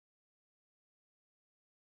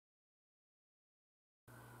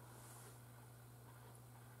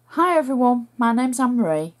Hi everyone, my name's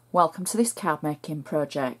Anne-Marie. Welcome to this card making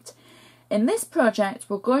project. In this project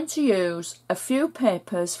we're going to use a few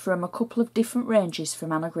papers from a couple of different ranges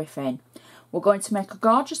from Anna Griffin. We're going to make a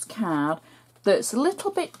gorgeous card that's a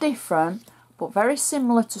little bit different but very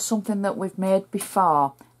similar to something that we've made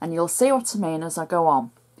before, and you'll see what I mean as I go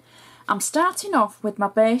on. I'm starting off with my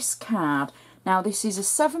base card. Now this is a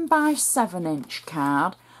 7x7"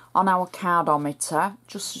 card on our cardometer,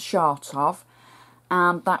 just short of,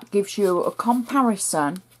 and that gives you a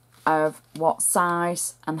comparison of what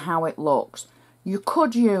size and how it looks. You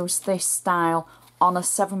could use this style on a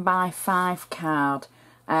 7x5 card,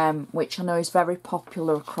 which I know is very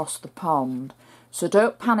popular across the pond. So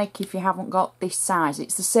don't panic if you haven't got this size.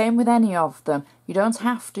 It's the same with any of them. You don't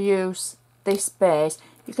have to use this base.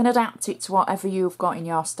 You can adapt it to whatever you've got in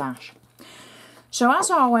your stash. So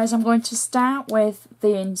as always, I'm going to start with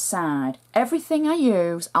the inside. Everything I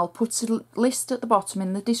use, I'll put a list at the bottom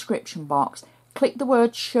in the description box. Click the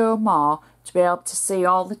word show more to be able to see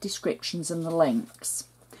all the descriptions and the links.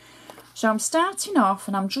 So I'm starting off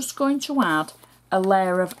and I'm just going to add a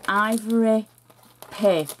layer of ivory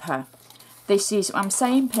paper. This is, I'm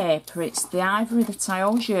saying paper, it's the ivory that I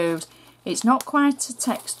always use. It's not quite a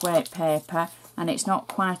text weight paper and it's not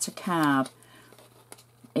quite a card.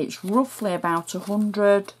 It's roughly about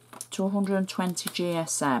 100 to 120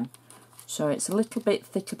 GSM, so it's a little bit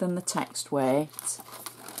thicker than the text weight.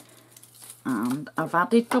 And I've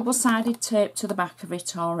added double-sided tape to the back of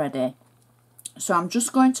it already. So I'm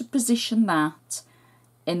just going to position that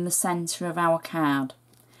in the centre of our card.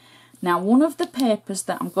 Now one of the papers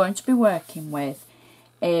that I'm going to be working with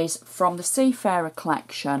is from the Seafarer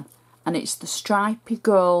collection, and it's the stripy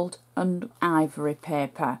gold and ivory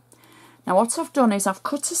paper. Now what I've done is I've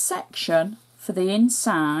cut a section for the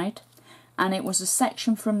inside, and it was a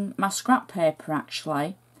section from my scrap paper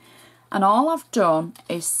actually, and all I've done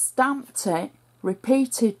is stamped it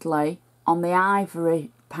repeatedly on the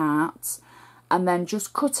ivory parts and then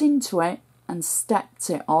just cut into it and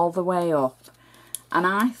stepped it all the way up, and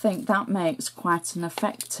I think that makes quite an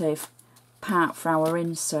effective part for our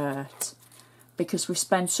insert, because we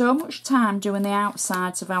spend so much time doing the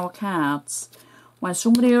outsides of our cards. When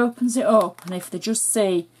somebody opens it up, and if they just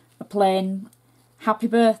see a plain happy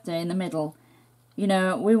birthday in the middle, you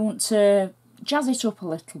know, we want to jazz it up a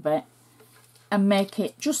little bit and make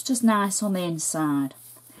it just as nice on the inside.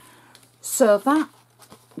 So that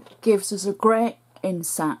gives us a great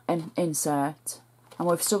insert, and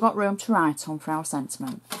we've still got room to write on for our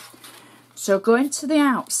sentiment. So going to the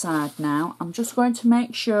outside now, I'm just going to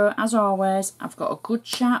make sure, as always, I've got a good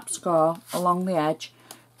sharp score along the edge,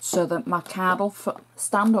 so that my card will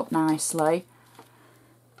stand up nicely.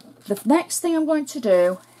 The next thing I'm going to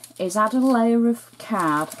do is add a layer of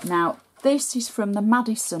card. Now this is from the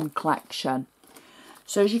Madison collection.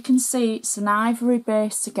 So as you can see, it's an ivory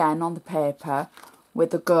base again on the paper with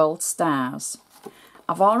the gold stars.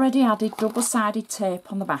 I've already added double-sided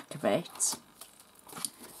tape on the back of it,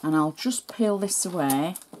 and I'll just peel this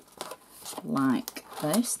away like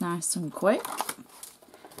this, nice and quick,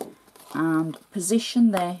 and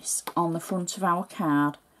position this on the front of our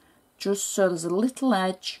card just so there's a little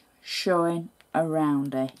edge showing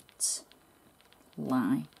around it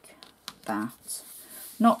like that.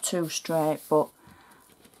 Not too straight, but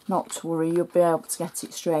not to worry, you'll be able to get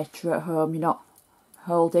it straighter at home. You're not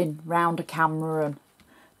holding round a camera and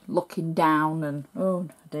looking down and oh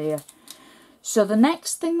dear. So the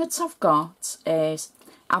next thing that I've got is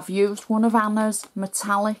I've used one of Anna's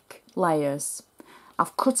metallic layers.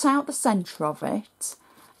 I've cut out the centre of it,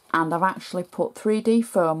 and I've actually put 3D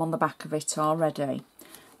foam on the back of it already,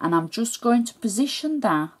 and I'm just going to position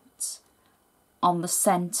that on the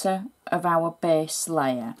centre of our base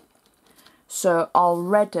layer. So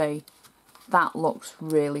already that looks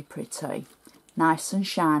really pretty, nice and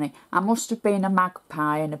shiny. I must have been a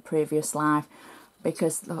magpie in a previous life,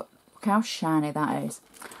 because look how shiny that is.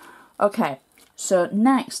 Okay, so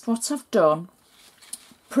next what I've done,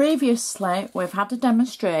 previously we've had a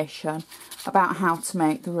demonstration about how to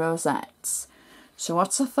make the rosettes. So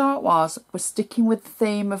what I thought was, we're sticking with the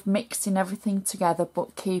theme of mixing everything together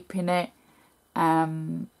but keeping it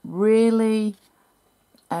really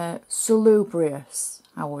salubrious,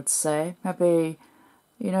 I would say. Maybe,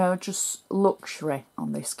 you know, just luxury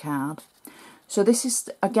on this card. So this is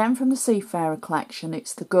again from the Seafarer collection.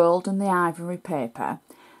 It's the gold and the ivory paper,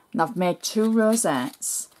 and I've made 2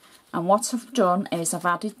 rosettes. And what I've done is I've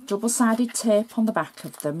added double-sided tape on the back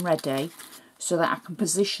of them ready so that I can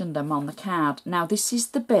position them on the card. Now this is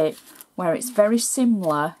the bit where it's very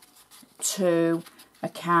similar to a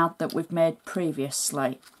card that we've made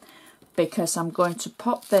previously, because I'm going to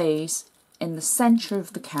pop these in the centre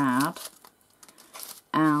of the card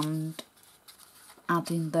and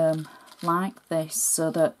adding them like this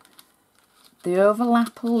so that they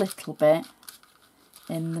overlap a little bit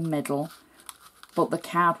in the middle, but the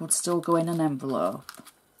card would still go in an envelope.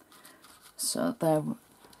 So there,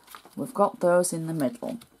 we've got those in the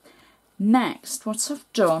middle. Next, what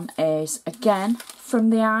I've done is, again, from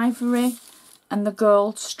the ivory and the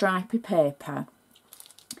gold stripy paper,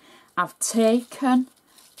 I've taken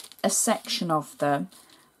a section of them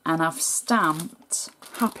and I've stamped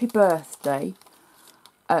Happy Birthday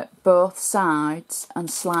at both sides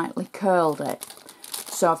and slightly curled it.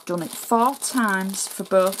 So I've done it 4 times for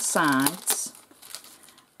both sides,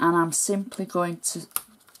 and I'm simply going to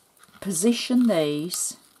position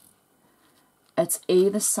these at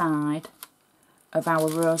either side of our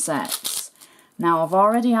rosettes. Now I've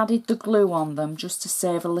already added the glue on them just to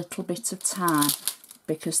save a little bit of time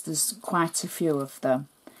because there's quite a few of them.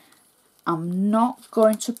 I'm not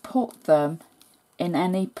going to put them in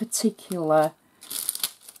any particular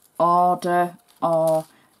order or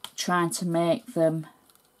trying to make them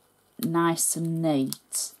nice and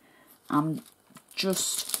neat. I'm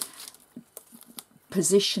just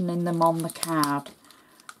positioning them on the card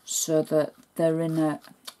so that they're in a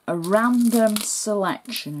random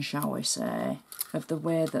selection, shall we say, of the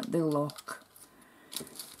way that they look.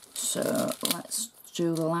 So let's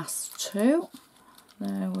do the last 2.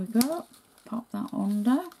 There we go. Pop that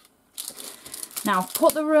under. Now I've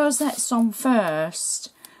put the rosettes on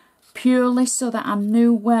first purely so that I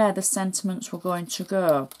knew where the sentiments were going to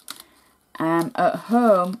go. At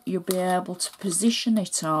home you'll be able to position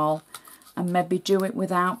it all and maybe do it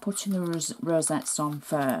without putting the rosettes on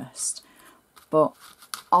first, but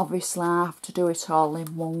obviously I have to do it all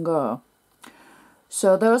in one go.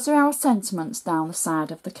 So those are our sentiments down the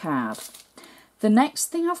side of the card. The next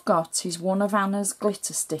thing I've got is one of Anna's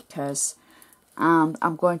glitter stickers, and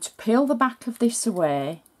I'm going to peel the back of this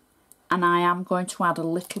away, and I am going to add a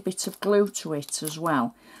little bit of glue to it as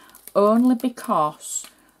well, only because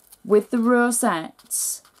with the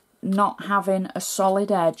rosettes not having a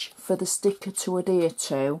solid edge for the sticker to adhere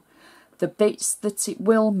to, the bits that it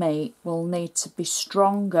will meet will need to be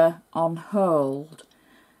stronger on hold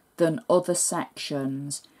than other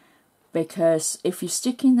sections, because if you're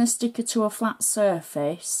sticking the sticker to a flat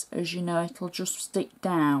surface, as you know, it'll just stick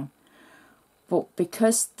down. But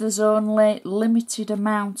because there's only limited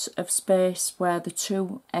amount of space where the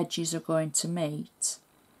 2 edges are going to meet,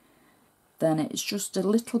 then it's just a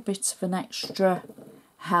little bit of an extra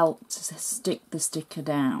help to stick the sticker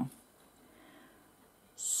down.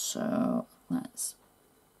 So let's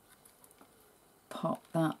pop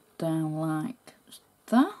that down like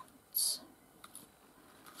that.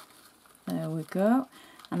 There we go.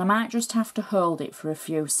 And I might just have to hold it for a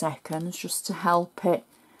few seconds just to help it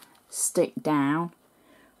stick down,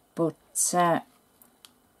 but there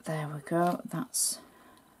we go, that's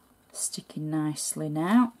sticking nicely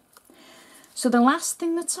now. So the last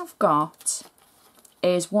thing that I've got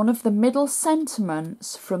is one of the middle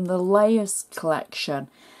sentiments from the Layers collection.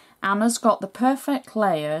 Anna's got the perfect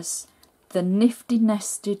layers, the nifty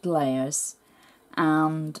nested layers,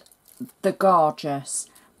 and the gorgeous,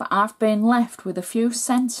 but I've been left with a few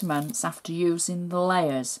sentiments after using the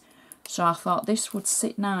layers, so I thought this would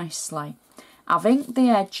sit nicely. I've inked the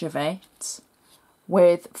edge of it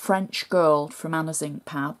with French Gold from Anna's ink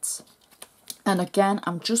pads, and again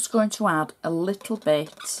I'm just going to add a little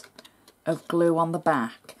bit of glue on the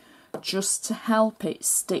back just to help it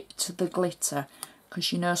stick to the glitter,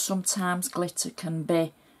 because you know sometimes glitter can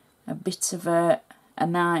be a bit of a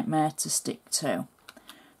nightmare to stick to.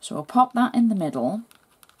 So I'll pop that in the middle,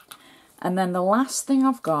 and then the last thing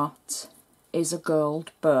I've got is a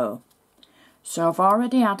gold bow. So I've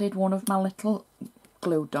already added one of my little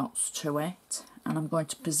glue dots to it, and I'm going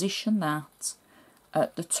to position that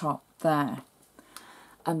at the top there.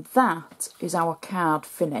 And that is our card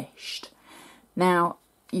finished. Now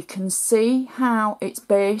you can see how it's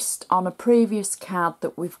based on a previous card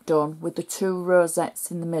that we've done with the 2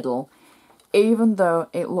 rosettes in the middle, even though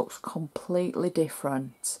it looks completely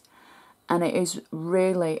different. And it is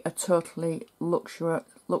really a totally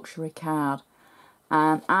luxury card.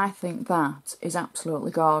 And I think that is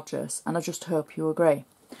absolutely gorgeous, and I just hope you agree.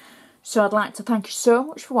 So I'd like to thank you so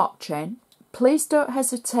much for watching. Please don't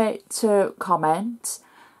hesitate to comment.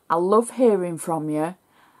 I love hearing from you.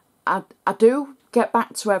 I do get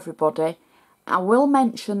back to everybody. I will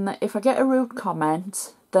mention that if I get a rude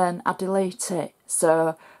comment, then I delete it.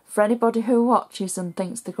 So for anybody who watches and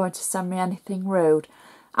thinks they're going to send me anything rude,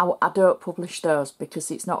 I don't publish those, because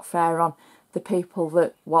it's not fair on the people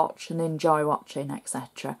that watch and enjoy watching,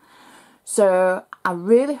 etc. So I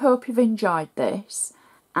really hope you've enjoyed this,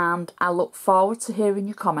 and I look forward to hearing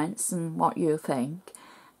your comments and what you think,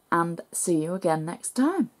 and see you again next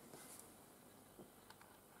time.